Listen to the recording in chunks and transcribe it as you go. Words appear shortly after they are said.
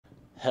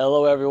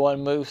Hello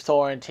everyone, Moose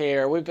Torrent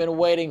here. We've been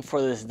waiting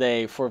for this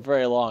day for a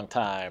very long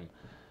time.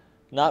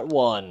 Not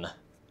one,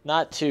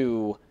 not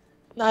two,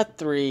 not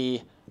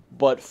three,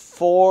 but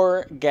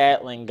 4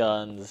 Gatling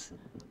guns.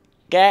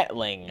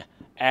 Gatling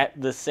at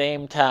the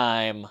same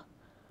time.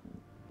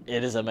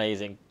 It is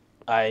amazing.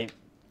 I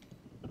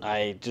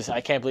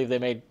can't believe they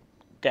made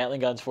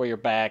Gatling guns for your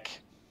back.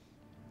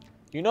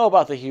 You know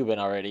about the Human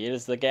already. It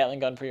is the Gatling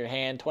gun for your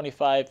hand,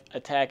 25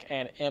 attack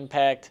and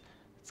impact.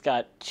 It's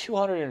got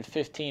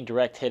 215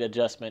 direct hit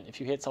adjustment.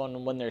 If you hit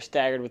someone when they're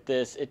staggered with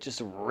this, it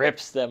just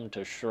rips them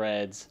to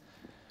shreds.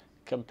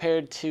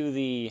 Compared to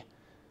the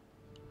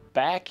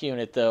back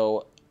unit,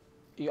 though,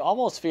 you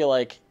almost feel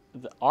like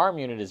the arm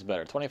unit is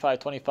better.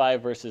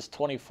 25-25 versus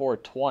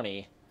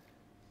 24-20.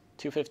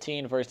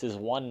 215 versus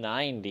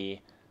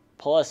 190.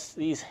 Plus,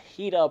 these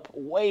heat up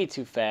way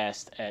too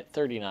fast at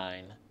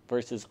 39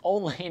 versus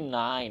only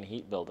 9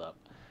 heat buildup.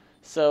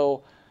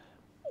 So,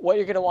 what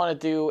you're going to want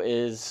to do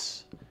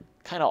is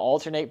kind of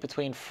alternate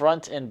between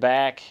front and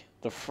back.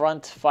 The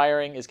front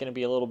firing is going to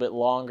be a little bit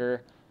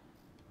longer,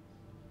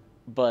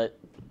 but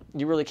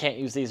you really can't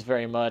use these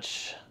very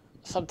much.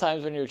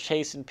 Sometimes when you're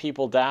chasing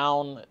people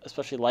down,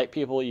 especially light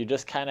people, you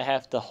just kind of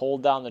have to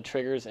hold down the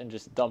triggers and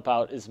just dump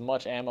out as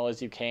much ammo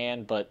as you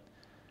can, but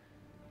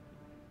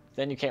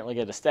then you can't really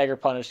get a stagger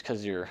punish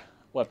because your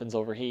weapons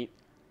overheat.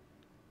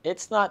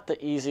 It's not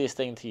the easiest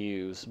thing to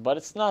use, but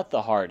it's not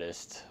the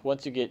hardest.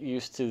 Once you get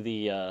used to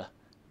the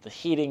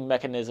heating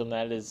mechanism,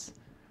 that is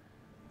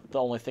the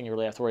only thing you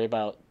really have to worry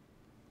about.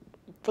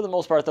 For the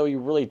most part, though, you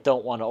really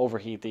don't want to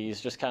overheat these.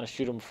 Just kind of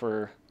shoot them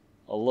for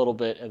a little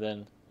bit and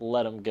then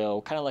let them go.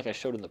 Kind of like I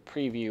showed in the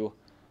preview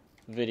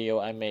video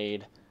I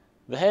made.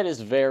 The head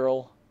is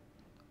Varil.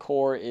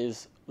 Core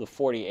is the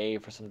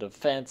 40A for some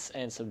defense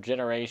and some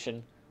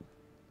generation.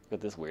 Look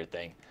at this weird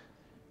thing.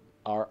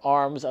 Our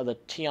arms are the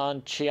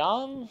Tian.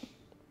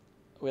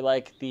 We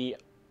like the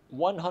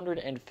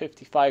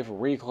 155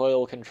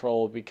 recoil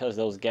control because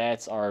those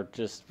gats are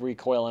just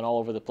recoiling all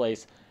over the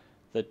place.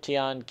 The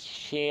Tian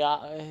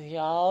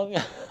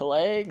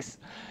legs.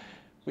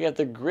 We have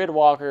the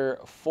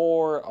Gridwalker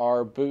for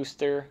our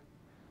booster.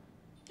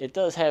 It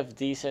does have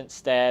decent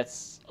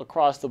stats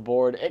across the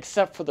board,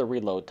 except for the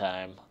reload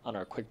time on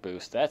our quick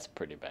boost. That's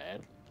pretty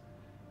bad.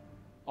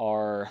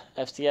 Our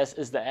FCS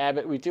is the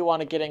Abbott. We do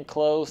want to get in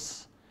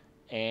close,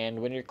 and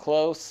when you're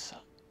close,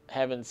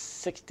 having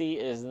 60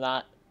 is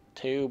not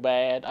too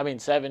bad. I mean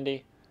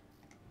 70.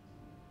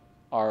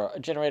 Our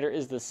generator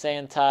is the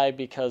Santai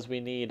because we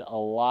need a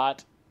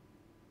lot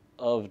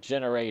of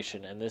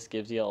generation, and this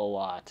gives you a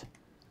lot.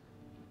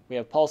 We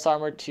have pulse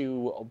armor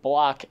to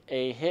block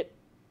a hit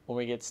when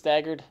we get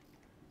staggered,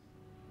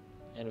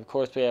 and of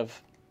course we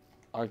have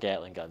our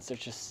Gatling guns. They're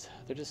just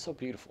so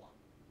beautiful.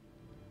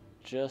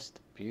 Just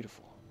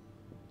beautiful.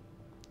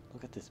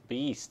 Look at this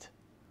beast.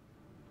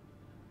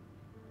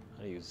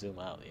 How do you zoom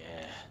out?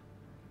 Yeah.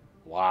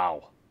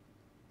 Wow.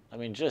 I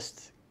mean,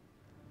 just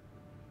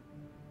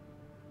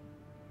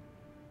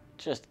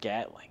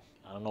Gatling.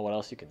 I don't know what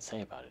else you can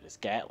say about it. It's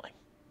Gatling.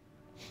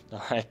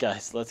 All right,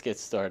 guys, let's get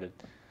started.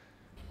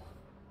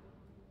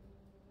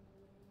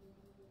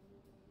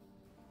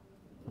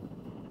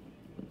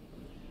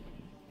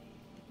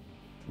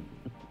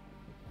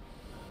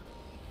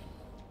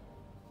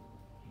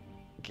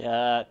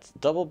 Got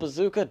double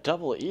bazooka,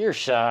 double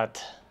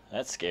earshot.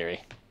 That's scary.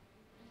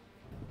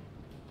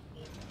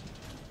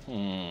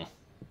 I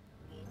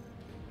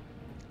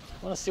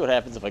want to see what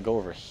happens if I go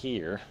over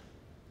here.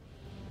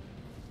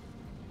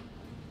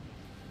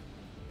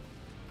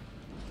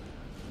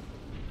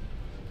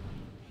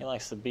 He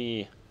likes to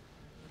be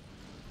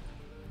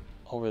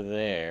over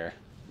there.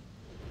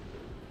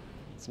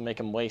 Let's make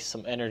him waste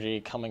some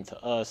energy coming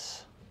to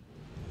us.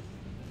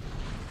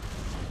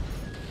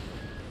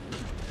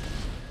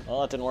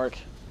 Well, that didn't work.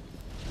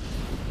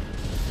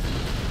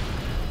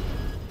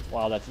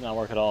 Wow, that did not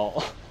work at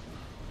all.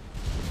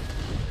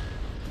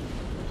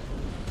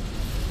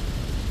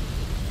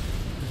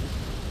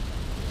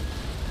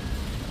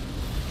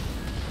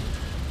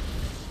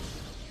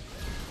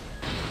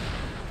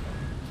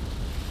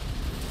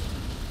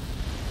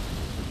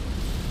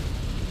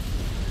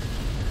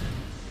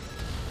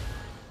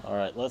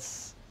 Alright,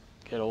 let's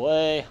get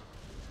away.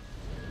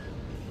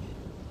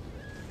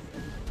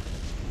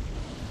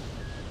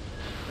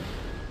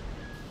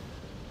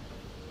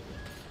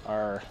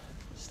 Our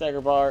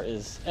stagger bar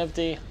is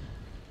empty.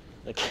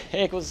 The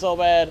cake was so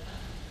bad.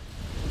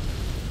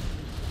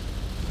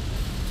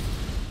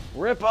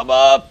 Rip them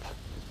up!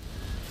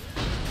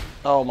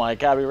 Oh my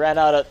god, we ran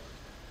out of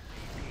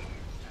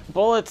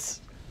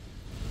bullets.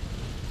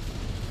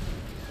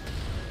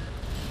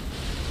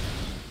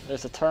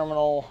 There's a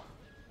terminal.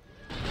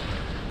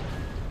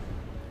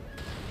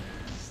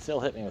 Still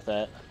hit me with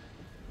that.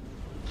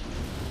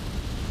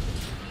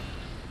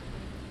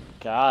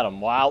 Got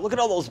him. Wow, look at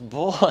all those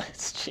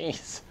bullets.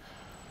 Jeez.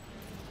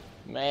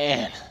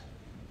 Man,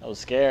 that was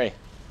scary.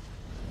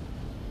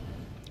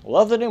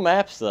 Love the new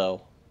maps,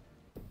 though.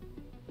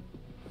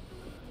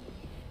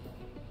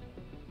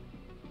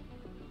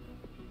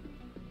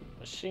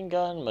 machine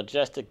gun,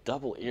 majestic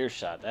double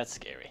earshot. That's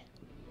scary.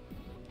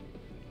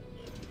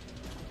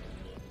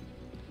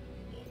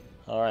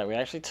 Alright, we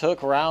actually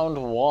took round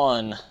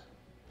 1.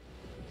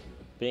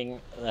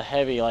 Being the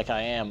heavy like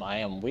I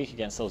am weak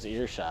against those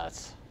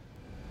earshots.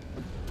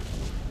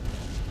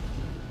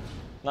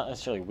 Not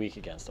necessarily weak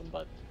against them,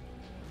 but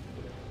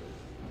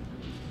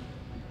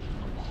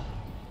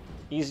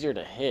easier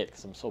to hit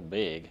because I'm so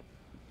big.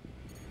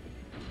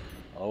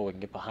 Oh, we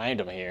can get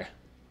behind him here.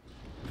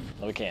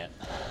 No, we can't.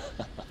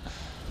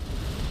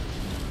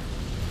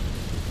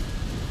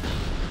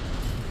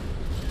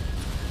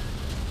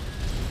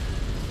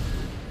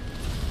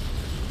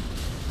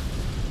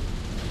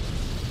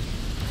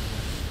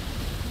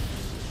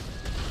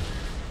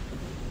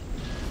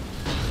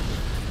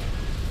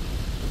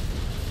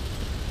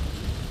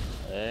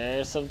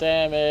 There's some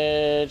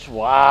damage.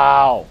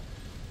 Wow.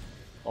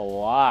 A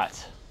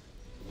lot.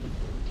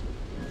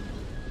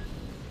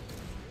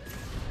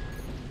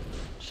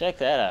 Check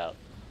that out.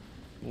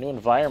 New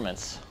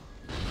environments.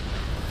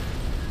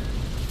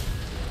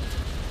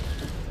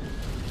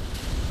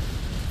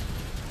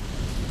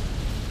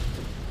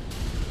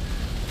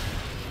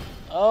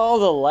 Oh,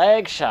 the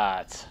lag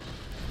shot.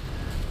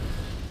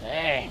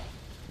 Dang.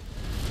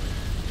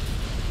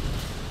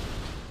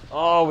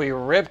 Oh, we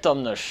ripped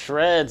them to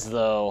shreds,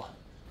 though.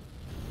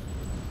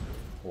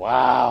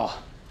 Wow.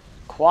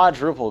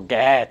 Quadruple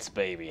gats,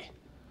 baby.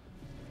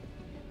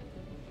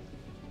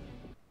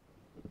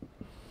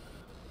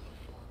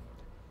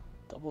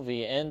 Double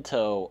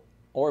Viento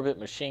orbit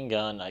machine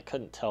gun. I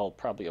couldn't tell,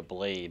 probably a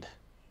blade.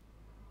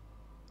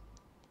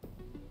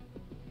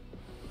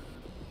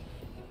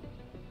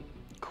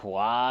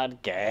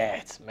 Quad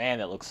gats. Man,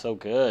 that looks so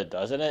good,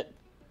 doesn't it?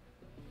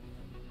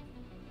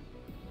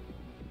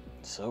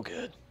 So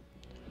good.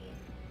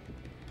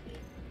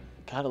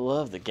 Gotta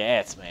love the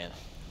gats, man.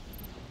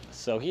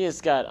 So he has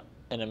got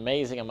an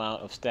amazing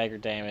amount of stagger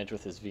damage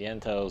with his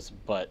Vientos,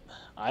 but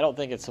I don't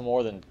think it's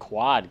more than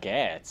quad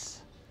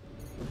gats.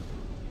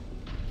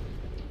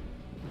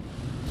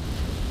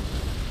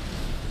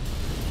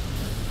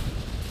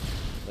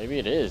 Maybe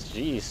it is,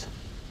 jeez.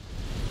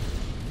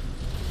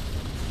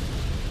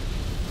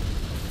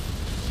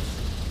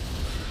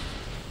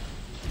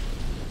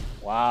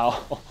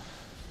 Wow.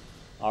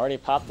 Already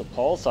popped the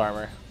pulse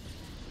armor.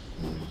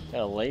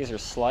 Got a laser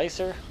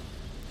slicer.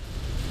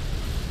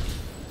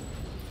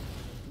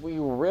 We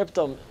ripped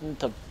them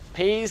into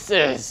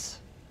pieces.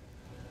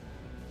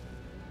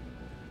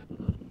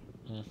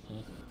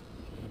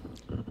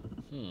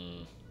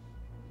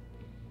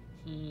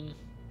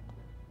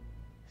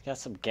 He's got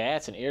some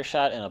gats, an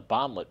earshot, and a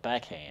bomblet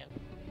backhand.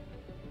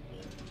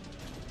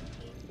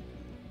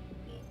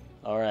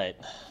 Alright.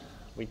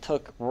 We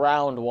took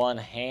round 1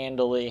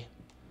 handily.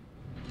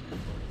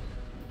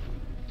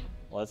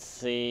 Let's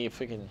see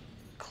if we can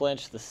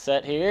clinch the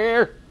set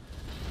here.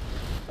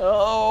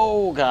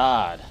 Oh,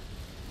 God.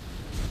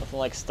 Nothing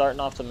like starting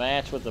off the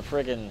match with the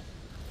friggin'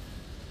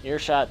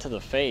 earshot to the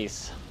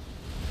face.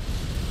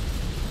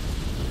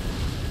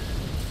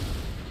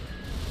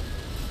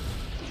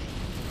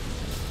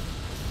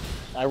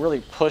 I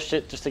really pushed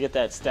it just to get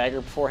that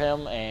stagger for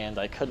him, and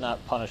I could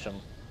not punish him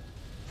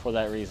for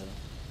that reason.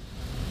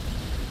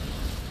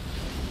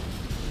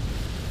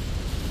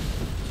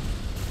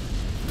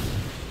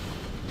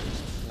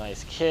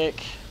 Nice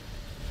kick.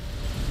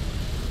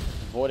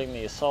 Avoiding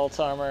the assault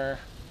armor.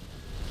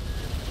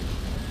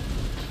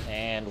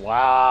 And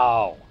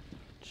wow.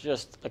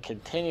 Just a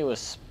continuous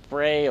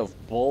spray of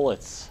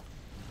bullets.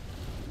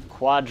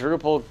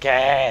 Quadruple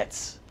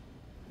gats.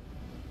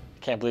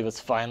 Can't believe it's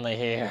finally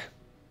here.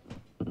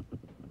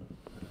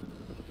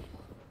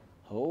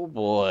 Oh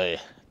boy.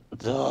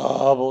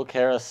 Double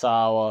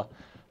Kurosawa.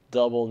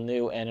 Double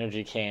new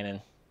energy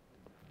cannon.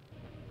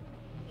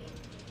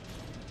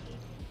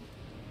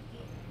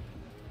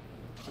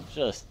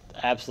 Just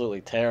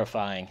absolutely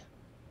terrifying.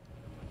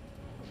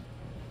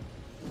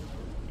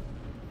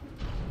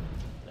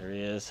 There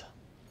he is.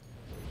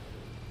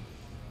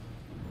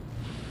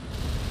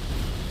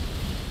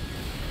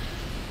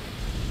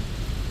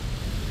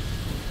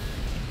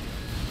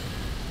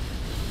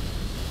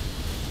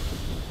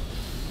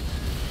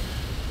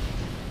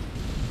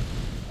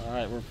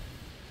 Alright, we're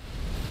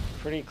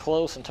pretty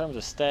close in terms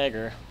of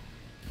stagger.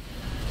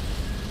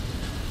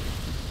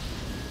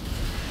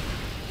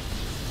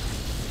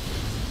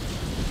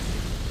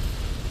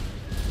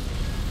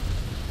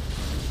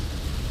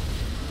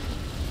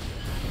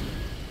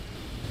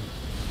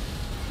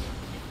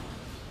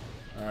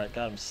 Alright,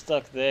 got him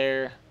stuck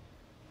there.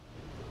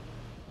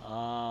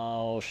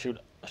 Oh, shoot.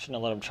 I shouldn't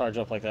have let him charge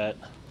up like that.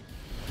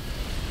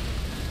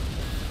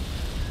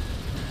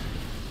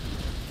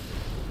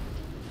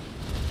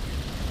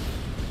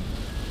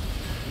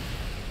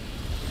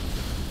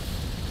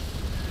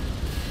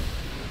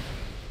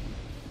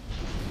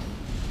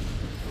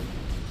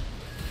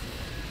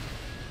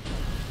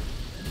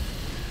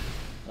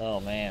 Oh,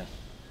 man.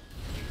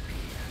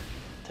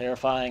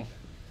 Terrifying.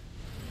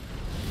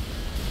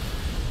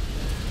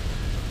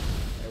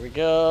 There we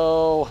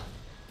go.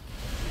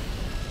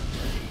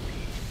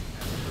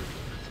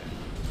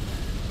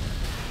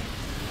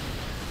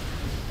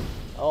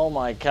 Oh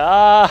my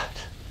god!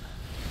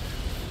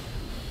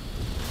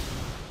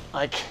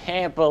 I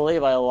can't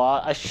believe I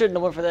lost. I shouldn't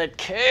have went for that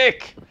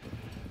kick!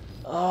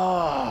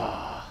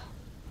 Oh.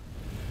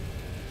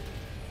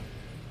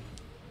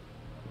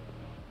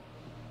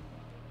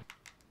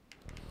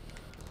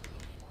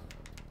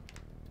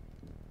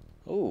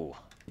 Ooh.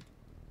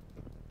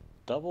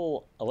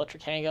 Double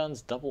electric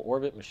handguns, double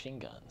orbit machine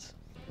guns.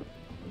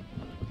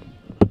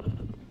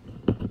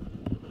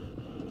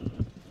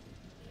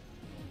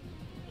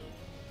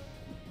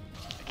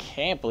 I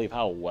can't believe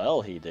how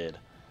well he did.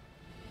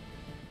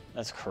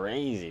 That's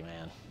crazy,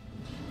 man.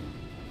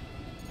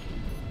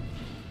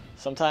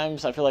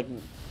 Sometimes I feel like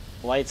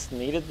lights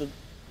needed the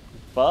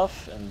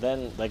buff, and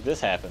then like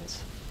this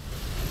happens.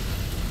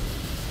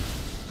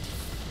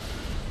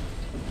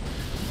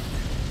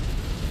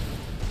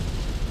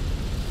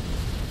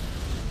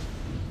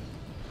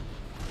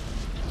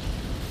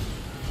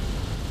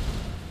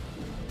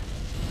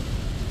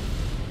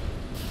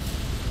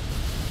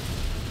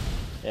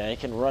 Yeah, he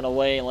can run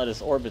away and let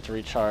his orbits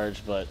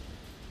recharge, but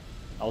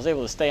I was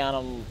able to stay on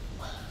him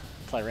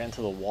until I ran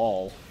to the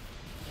wall.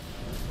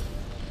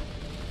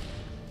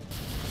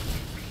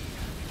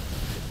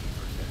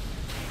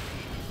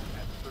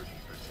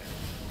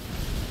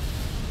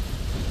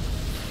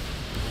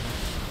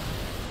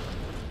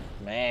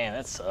 Man,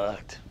 that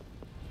sucked.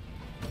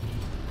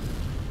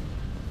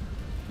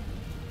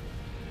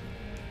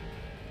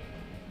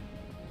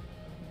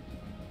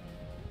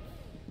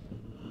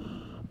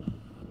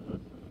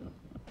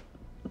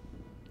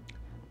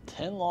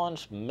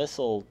 Launch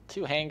missile,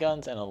 2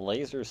 handguns, and a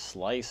laser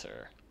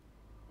slicer.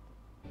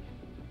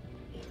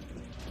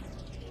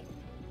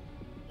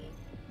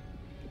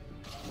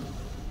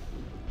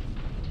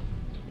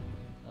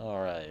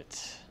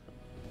 Alright.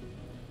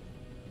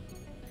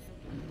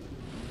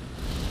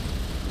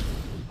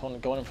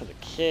 Opponent going in for the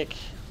kick.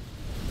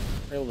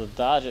 We're able to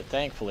dodge it,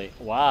 thankfully.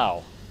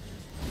 Wow.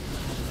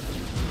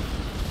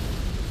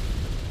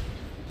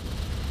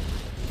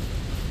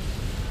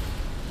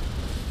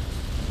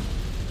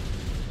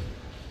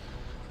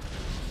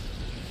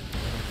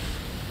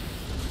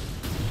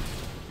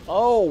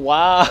 Oh,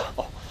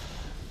 wow.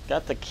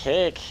 Got the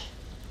kick.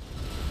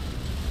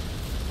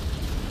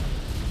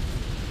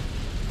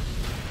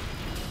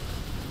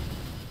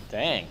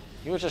 Dang.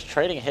 He was just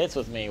trading hits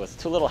with me with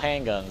 2 little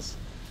handguns.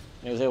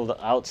 And he was able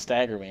to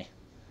out-stagger me.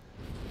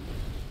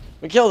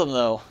 We killed him,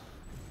 though.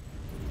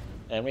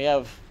 And we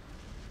have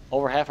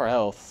over half our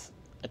health.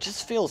 It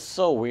just feels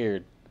so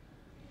weird.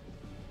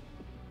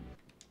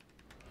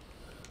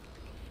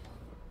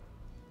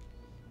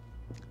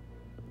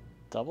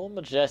 Double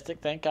Majestic,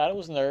 thank God it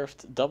was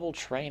nerfed. Double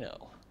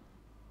Traino.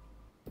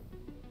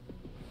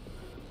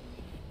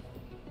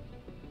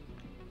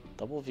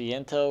 Double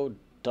Viento,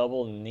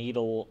 double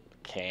Needle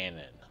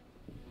Cannon.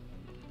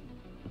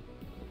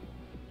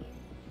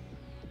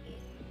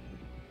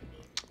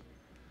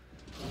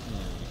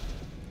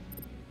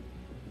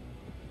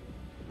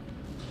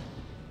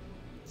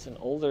 It's an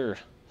older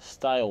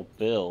style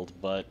build,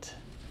 but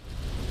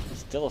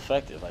it's still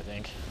effective, I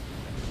think.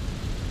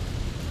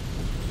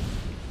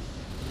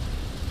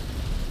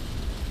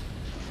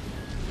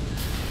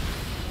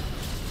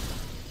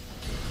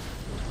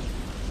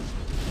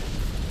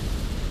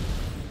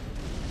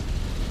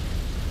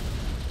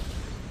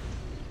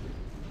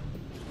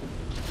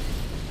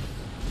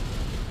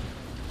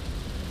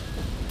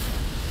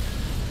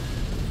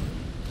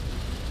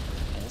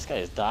 This guy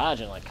is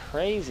dodging like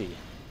crazy.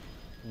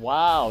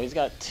 Wow, he's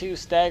got 2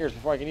 staggers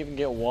before I can even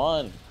get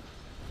 1.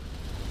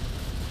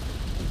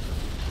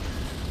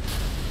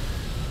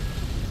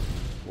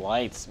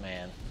 Lights,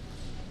 man.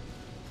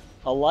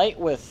 A light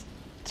with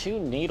 2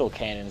 needle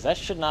cannons, that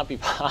should not be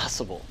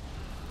possible.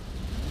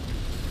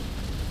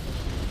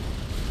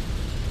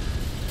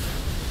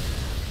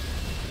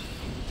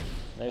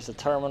 There's the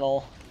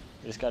terminal.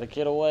 We just gotta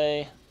get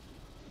away.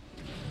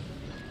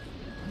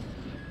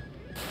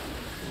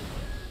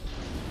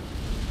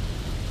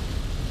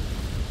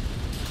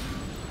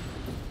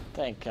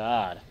 Thank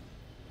God.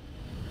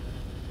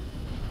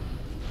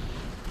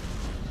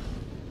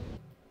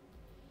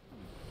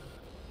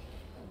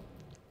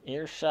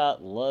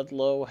 Earshot,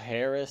 Ludlow,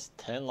 Harris,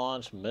 10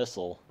 launch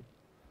missile.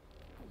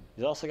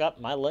 He's also got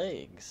my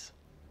legs.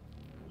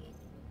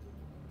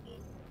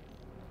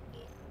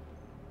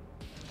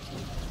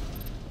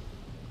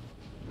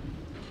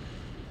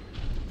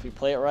 If we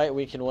play it right,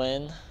 we can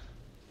win.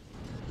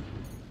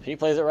 If he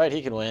plays it right,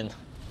 he can win.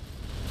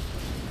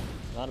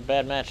 Not a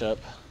bad matchup.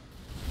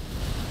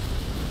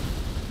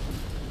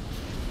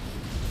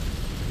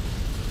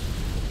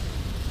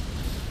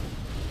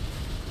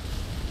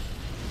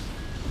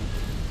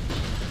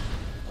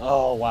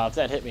 Oh, wow, if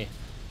that hit me,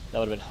 that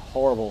would have been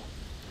horrible.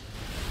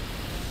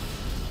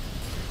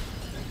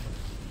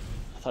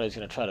 I thought he was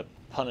going to try to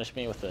punish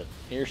me with an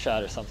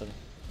earshot or something.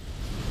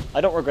 I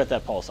don't regret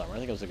that pulse armor. I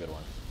think it was a good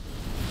one.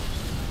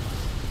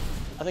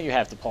 I think you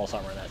have to pulse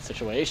armor in that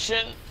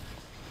situation,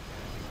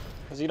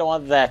 because you don't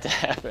want that to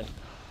happen.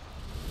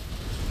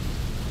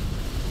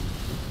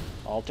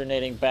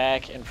 Alternating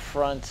back and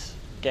front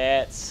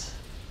gats.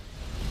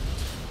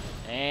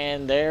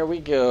 And there we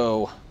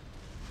go.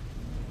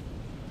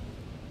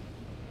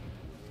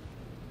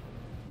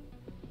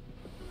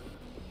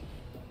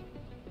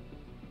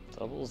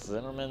 Double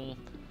Zimmerman,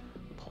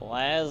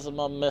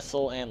 Plasma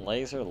Missile, and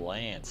Laser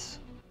Lance.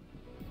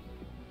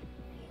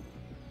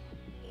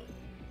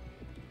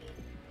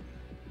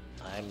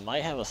 I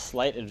might have a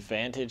slight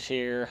advantage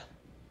here,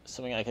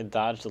 assuming I can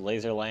dodge the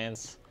Laser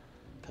Lance,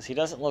 because he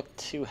doesn't look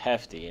too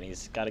hefty, and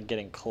he's got to get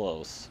in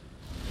close.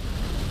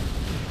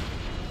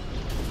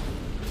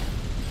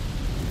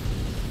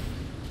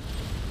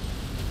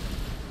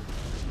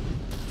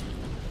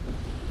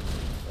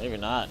 Maybe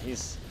not.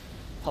 He's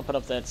pumping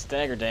up that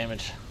stagger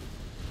damage.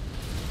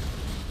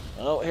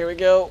 Oh, here we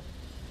go.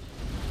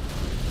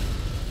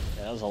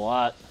 Yeah, that was a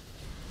lot.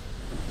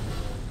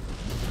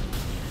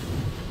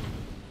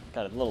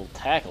 Got a little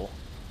tackle.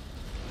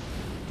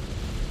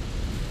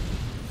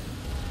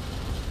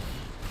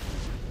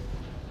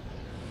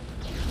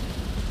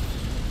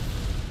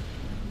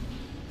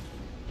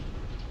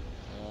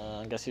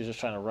 I guess he was just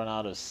trying to run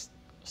out of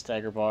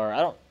stagger bar.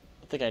 I don't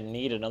think I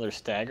need another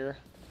stagger.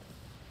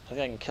 I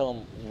think I can kill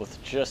him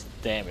with just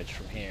damage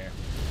from here.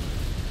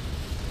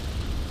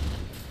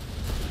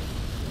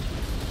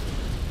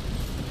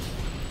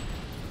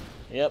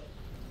 Yep.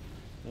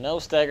 No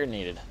stagger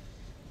needed.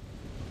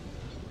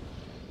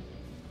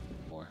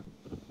 More.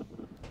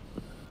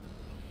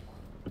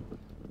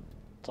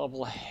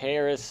 Double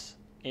Harris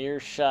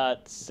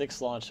Earshot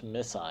 6-launch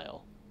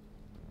missile.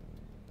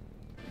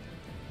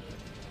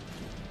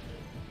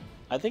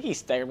 I think he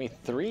staggered me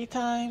 3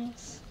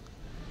 times.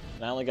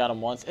 And I only got him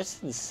once.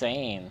 It's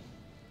insane.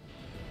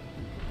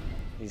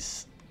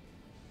 These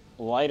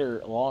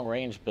lighter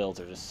long-range builds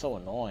are just so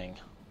annoying.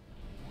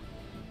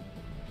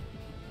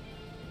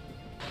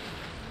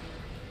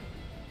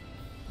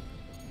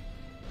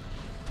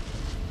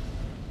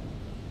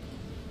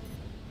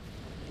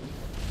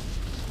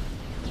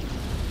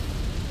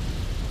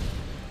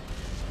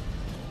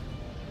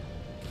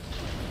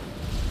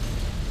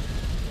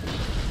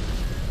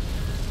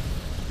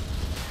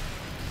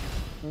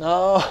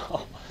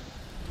 No!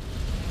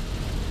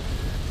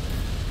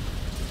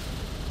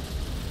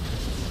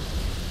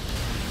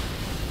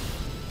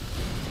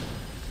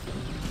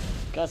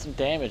 Got some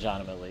damage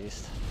on him at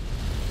least.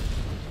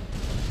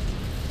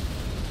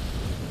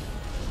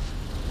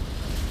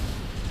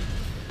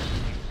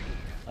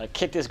 I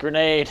kicked his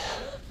grenade.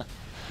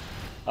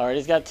 Alright,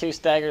 he's got 2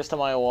 staggers to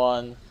my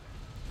 1.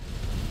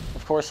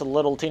 Of course, a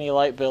little teeny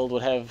light build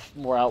would have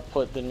more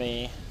output than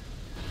me.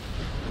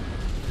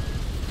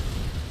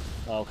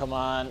 Oh, come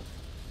on.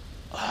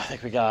 Oh, I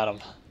think we got him.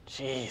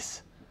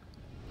 Jeez.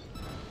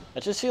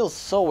 It just feels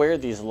so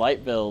weird, these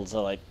light builds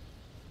are like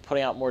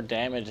putting out more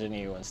damage than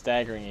you and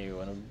staggering you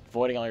and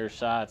avoiding all your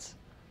shots.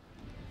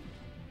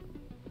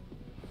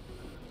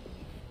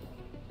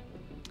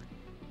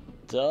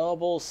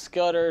 Double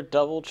Scudder,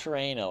 double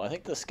Terrano. I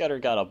think the Scudder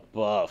got a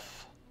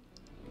buff.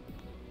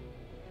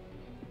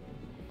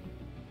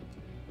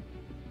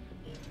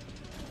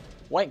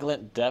 White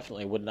Glint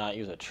definitely would not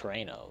use a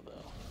Terrano, though.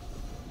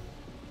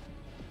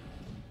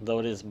 Though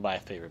it is my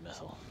favorite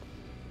missile.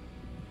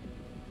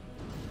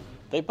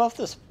 They buffed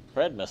the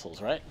spread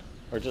missiles, right?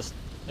 Or just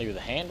maybe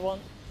the hand one?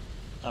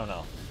 I don't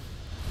know.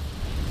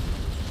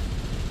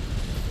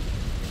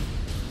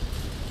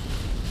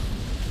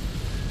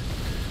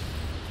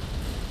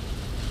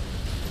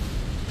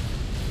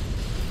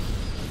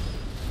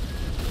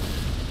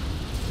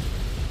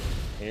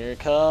 Here it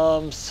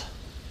comes.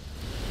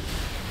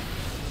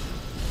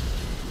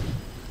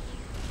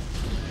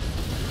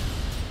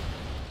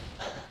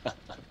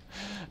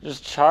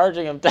 Just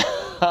charging him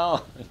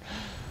down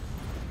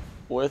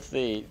with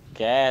the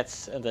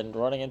gats and then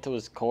running into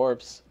his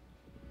corpse.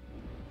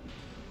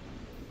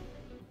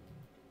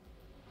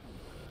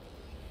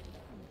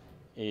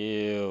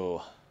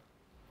 Ew.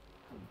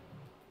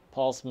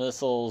 Pulse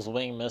missiles,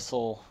 wing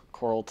missile,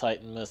 coral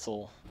titan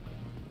missile.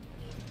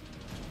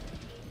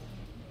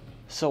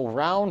 So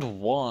round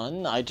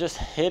 1, I just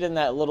hid in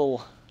that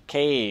little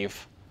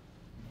cave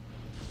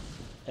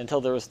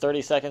until there was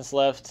 30 seconds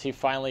left. He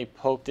finally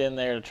poked in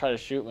there to try to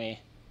shoot me.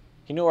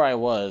 He knew where I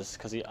was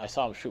because I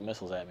saw him shoot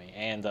missiles at me,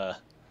 and I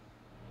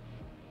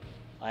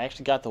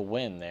actually got the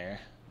win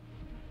there.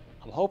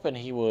 I'm hoping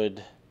he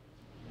would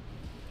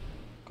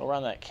go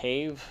around that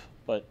cave,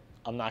 but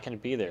I'm not going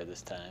to be there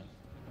this time.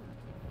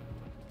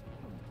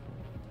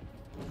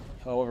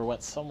 However,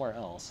 went somewhere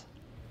else.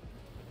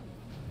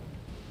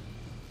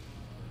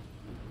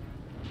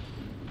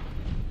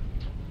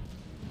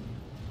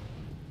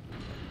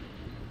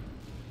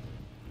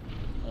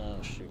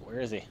 Oh shoot, where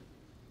is he?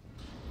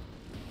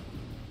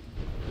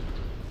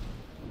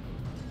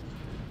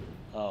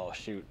 Oh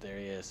shoot, there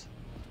he is.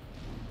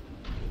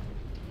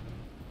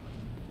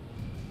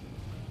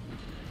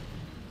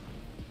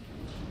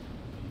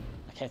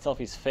 I can't tell if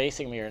he's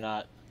facing me or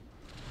not.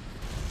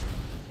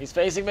 He's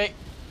facing me!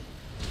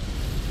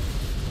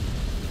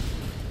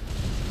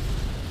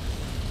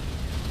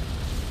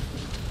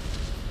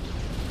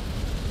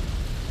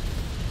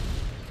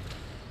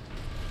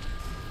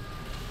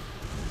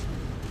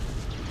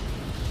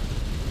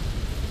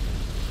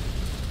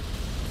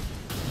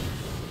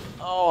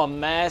 Oh, a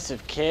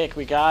massive kick.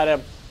 We got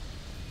him.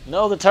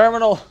 No, the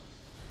terminal.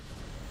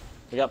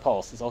 We got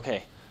pulse. It's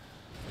okay.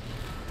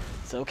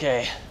 It's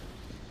okay.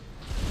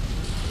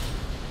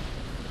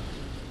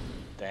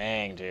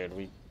 Dang, dude.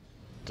 We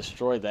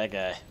destroyed that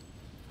guy.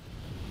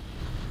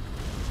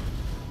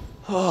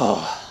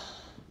 Oh,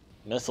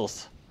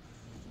 missiles.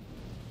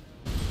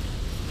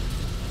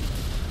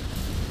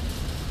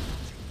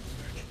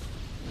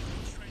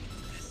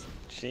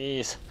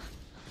 Jeez.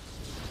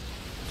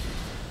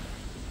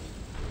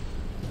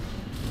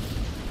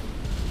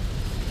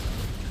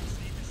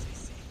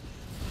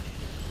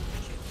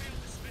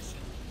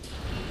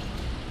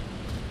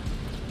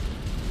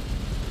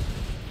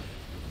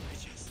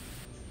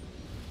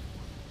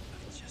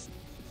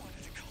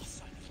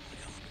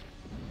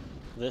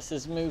 This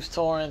is Moose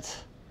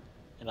Torrent,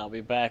 and I'll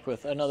be back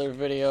with another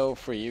video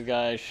for you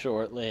guys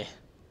shortly.